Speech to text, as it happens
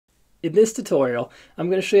In this tutorial, I'm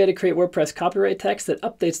going to show you how to create WordPress copyright text that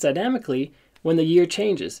updates dynamically when the year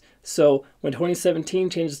changes. So when 2017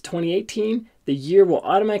 changes to 2018, the year will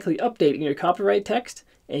automatically update in your copyright text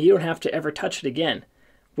and you don't have to ever touch it again,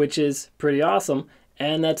 which is pretty awesome.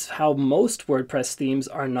 And that's how most WordPress themes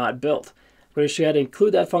are not built. I'm going to show you how to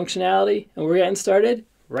include that functionality, and we're getting started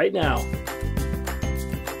right now.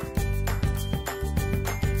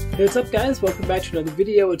 Hey, what's up guys? Welcome back to another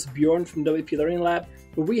video. It's Bjorn from WPLearningLab,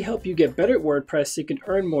 where we help you get better at WordPress so you can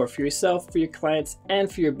earn more for yourself, for your clients,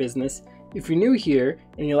 and for your business. If you're new here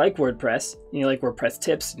and you like WordPress, and you like WordPress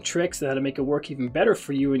tips and tricks and how to make it work even better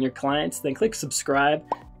for you and your clients, then click subscribe,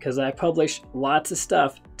 because I publish lots of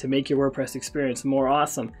stuff to make your WordPress experience more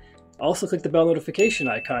awesome. Also click the bell notification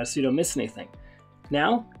icon so you don't miss anything.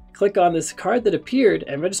 Now, click on this card that appeared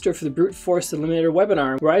and register for the Brute Force Eliminator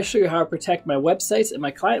webinar, where I show you how to protect my websites and my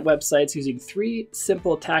client websites using 3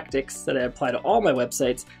 simple tactics that I apply to all my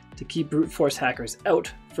websites to keep brute force hackers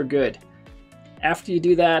out for good. After you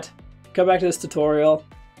do that, come back to this tutorial.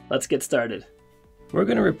 Let's get started. We're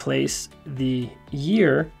going to replace the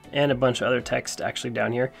year and a bunch of other text actually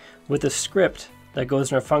down here with a script that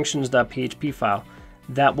goes in our functions.php file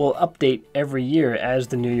that will update every year as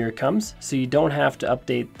the new year comes, so you don't have to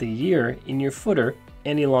update the year in your footer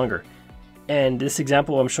any longer. And this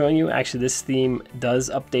example I'm showing you, actually this theme does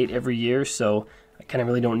update every year, so I kind of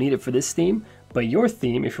really don't need it for this theme, but your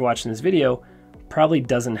theme, if you're watching this video, probably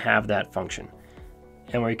doesn't have that function.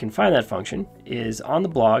 And where you can find that function is on the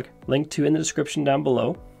blog, linked to in the description down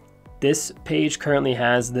below. This page currently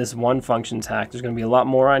has this one functions hack. There's going to be a lot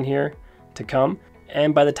more on here to come.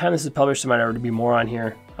 And by the time this is published, there might already be more on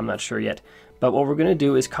here. I'm not sure yet. But what we're going to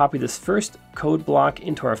do is copy this first code block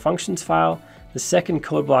into our functions file. The second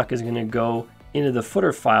code block is going to go into the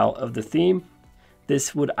footer file of the theme.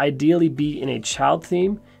 This would ideally be in a child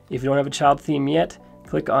theme. If you don't have a child theme yet,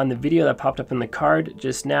 click on the video that popped up in the card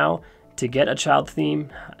just now to get a child theme.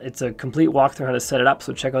 It's a complete walkthrough on how to set it up,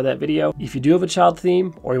 so check out that video. If you do have a child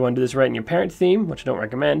theme, or you want to do this right in your parent theme, which I don't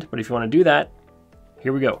recommend, but if you want to do that,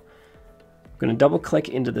 here we go. I'm going to double click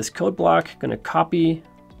into this code block, going to copy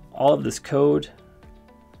all of this code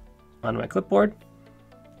onto my clipboard.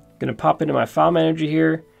 Going to pop into my file manager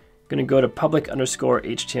here, going to go to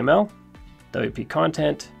public_HTML, WP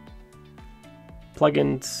content,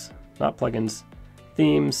 plugins, not plugins,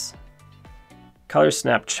 themes. Color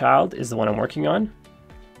Snap Child is the one I'm working on.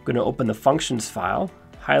 I'm going to open the functions file,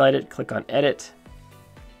 highlight it, click on edit.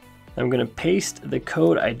 I'm going to paste the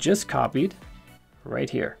code I just copied right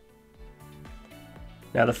here.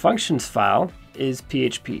 Now the functions file is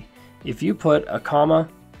PHP. If you put a comma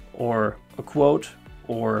or a quote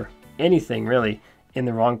or anything really in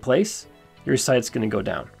the wrong place, your site's going to go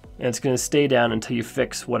down. And it's going to stay down until you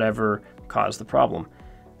fix whatever caused the problem.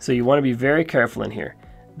 So you want to be very careful in here.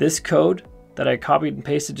 This code that I copied and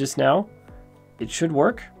pasted just now, it should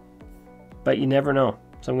work, but you never know.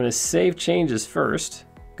 So I'm going to save changes first.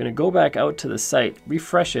 I'm going to go back out to the site,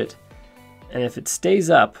 refresh it, and if it stays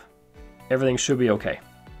up, everything should be okay.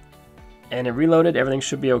 And it reloaded, everything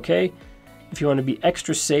should be okay. If you want to be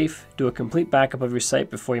extra safe, do a complete backup of your site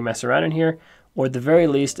before you mess around in here, or at the very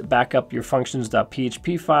least, back up your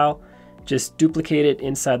functions.php file. Just duplicate it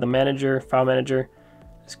inside the manager, file manager.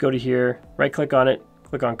 Let's go to here, right click on it,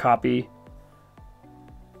 click on copy.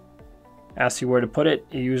 Asks you where to put it.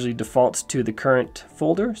 It usually defaults to the current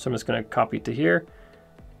folder, so I'm just going to copy it to here.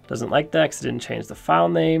 Doesn't like that because it didn't change the file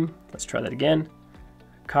name. Let's try that again.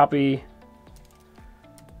 Copy.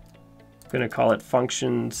 I'm going to call it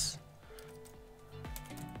functions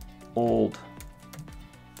old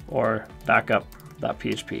or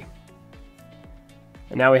backup.php.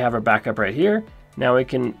 And now we have our backup right here. Now we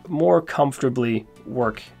can more comfortably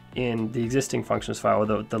work in the existing functions file,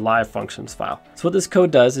 or the live functions file. So what this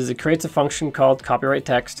code does is it creates a function called copyright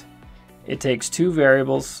text. It takes 2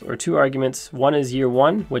 variables or 2 arguments. One is year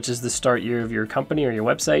 1, which is the start year of your company or your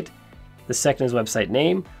website. The second is website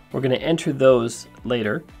name. We're going to enter those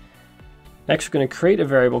later. Next, we're going to create a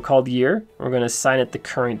variable called year. We're going to assign it the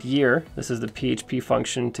current year. This is the PHP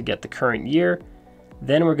function to get the current year.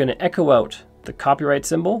 Then we're going to echo out the copyright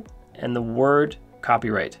symbol and the word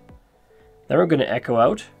copyright. Then we're going to echo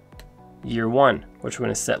out year 1, which we're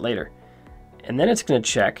going to set later. And then it's going to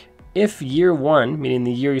check if year 1, meaning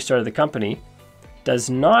the year you started the company, does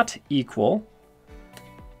not equals,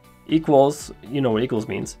 you know what equals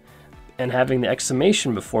means, and having the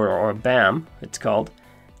exclamation before, or BAM, it's called,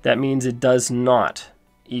 that means it does not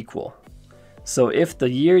equal. So if the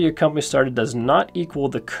year your company started does not equal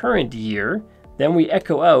the current year, then we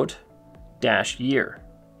echo out -year.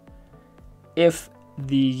 If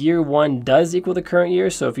the year 1 does equal the current year,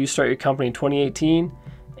 so if you start your company in 2018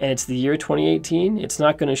 and it's the year 2018, it's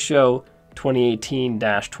not going to show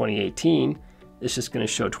 2018-2018, it's just going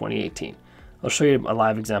to show 2018. I'll show you a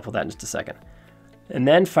live example of that in just a second. And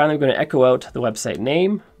then finally, we're going to echo out the website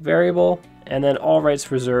name variable, and then all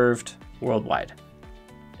rights reserved worldwide.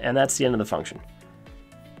 And that's the end of the function.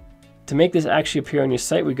 To make this actually appear on your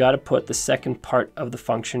site, we got to put the second part of the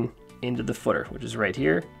function into the footer, which is right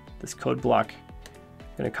here, this code block.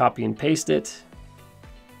 I'm going to copy and paste it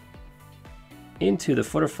into the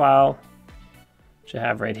footer file, which I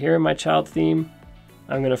have right here in my child theme.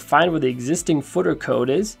 I'm going to find where the existing footer code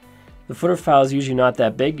is. The footer file is usually not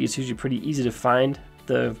that big. It's usually pretty easy to find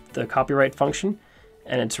the copyright function.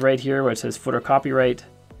 And it's right here where it says footer copyright.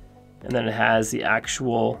 And then it has the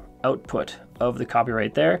actual output of the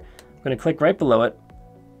copyright there. I'm going to click right below it.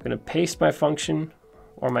 I'm going to paste my function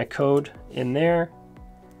or my code in there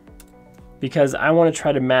because I want to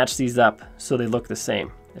try to match these up so they look the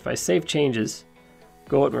same. If I save changes,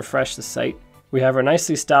 go out and refresh the site, we have our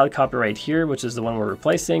nicely styled copyright here, which is the one we're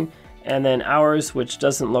replacing, and then ours, which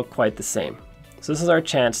doesn't look quite the same. So this is our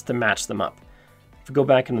chance to match them up. If we go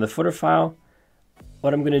back into the footer file,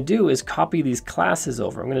 what I'm going to do is copy these classes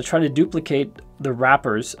over. I'm going to try to duplicate the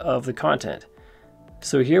wrappers of the content.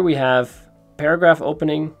 So here we have paragraph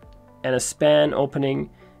opening and a span opening,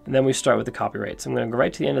 and then we start with the copyright. So I'm going to go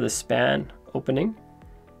right to the end of the span opening. And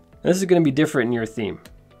this is going to be different in your theme.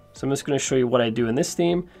 So I'm just going to show you what I do in this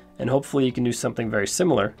theme, and hopefully you can do something very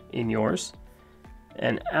similar in yours.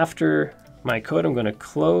 And after my code, I'm going to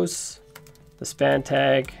close the span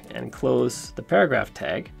tag and close the paragraph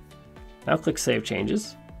tag. Now click Save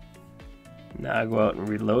Changes. Now I go out and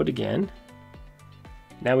reload again.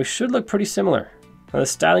 Now we should look pretty similar. Now the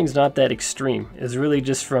styling's not that extreme. It's really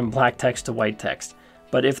just from black text to white text.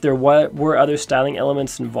 But if there were other styling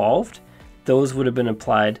elements involved, those would have been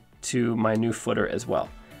applied to my new footer as well.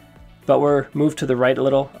 But we're moved to the right a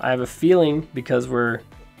little. I have a feeling because we're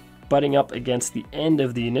butting up against the end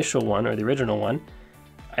of the initial one or the original one,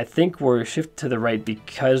 I think we're shifted to the right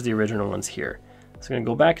because the original one's here. So I'm going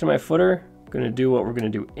to go back to my footer. I'm going to do what we're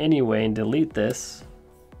going to do anyway and delete this.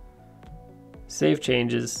 Save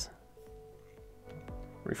changes.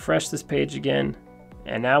 Refresh this page again.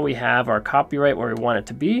 And now we have our copyright where we want it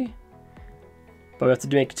to be. But we have to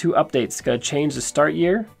make two updates. Got to change the start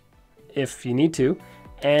year if you need to,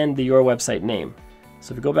 and the your website name.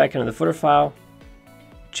 So if we go back into the footer file,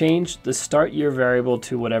 change the start year variable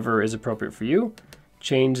to whatever is appropriate for you.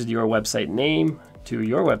 Change your website name to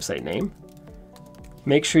your website name.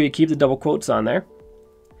 Make sure you keep the double quotes on there.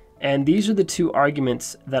 And these are the two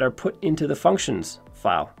arguments that are put into the functions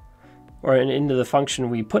file, or into the function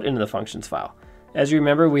we put into the functions file. As you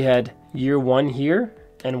remember, we had year one here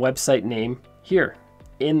and website name here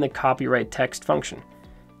in the copyright text function.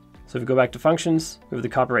 So if we go back to functions, we have the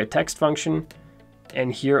copyright text function,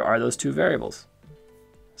 and here are those two variables.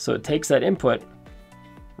 So it takes that input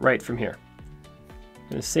right from here. I'm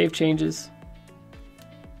going to save changes,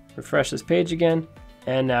 refresh this page again,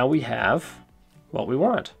 and now we have what we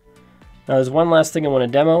want. Now there's one last thing I want to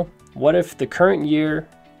demo. What if the current year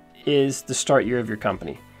is the start year of your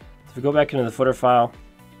company? So if we go back into the footer file,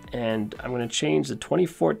 and I'm going to change the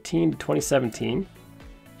 2014 to 2017.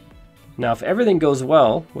 Now if everything goes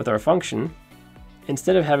well with our function,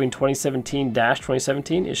 instead of having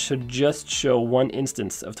 2017-2017, it should just show one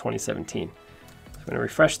instance of 2017. So I'm going to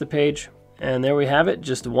refresh the page, and there we have it,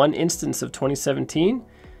 just one instance of 2017.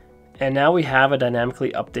 And now we have a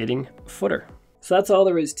dynamically updating footer. So that's all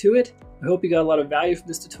there is to it. I hope you got a lot of value from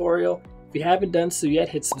this tutorial. If you haven't done so yet,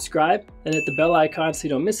 hit subscribe and hit the bell icon so you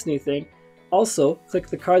don't miss anything. Also, click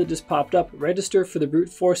the card that just popped up, register for the Brute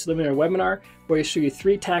Force Eliminator webinar, where I show you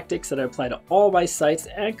 3 tactics that I apply to all my sites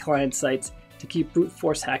and client sites to keep brute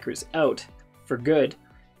force hackers out for good.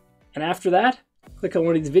 And after that, click on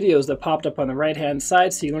one of these videos that popped up on the right hand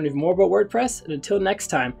side so you learn even more about WordPress. And until next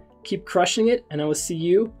time, keep crushing it, and I will see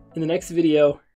you in the next video.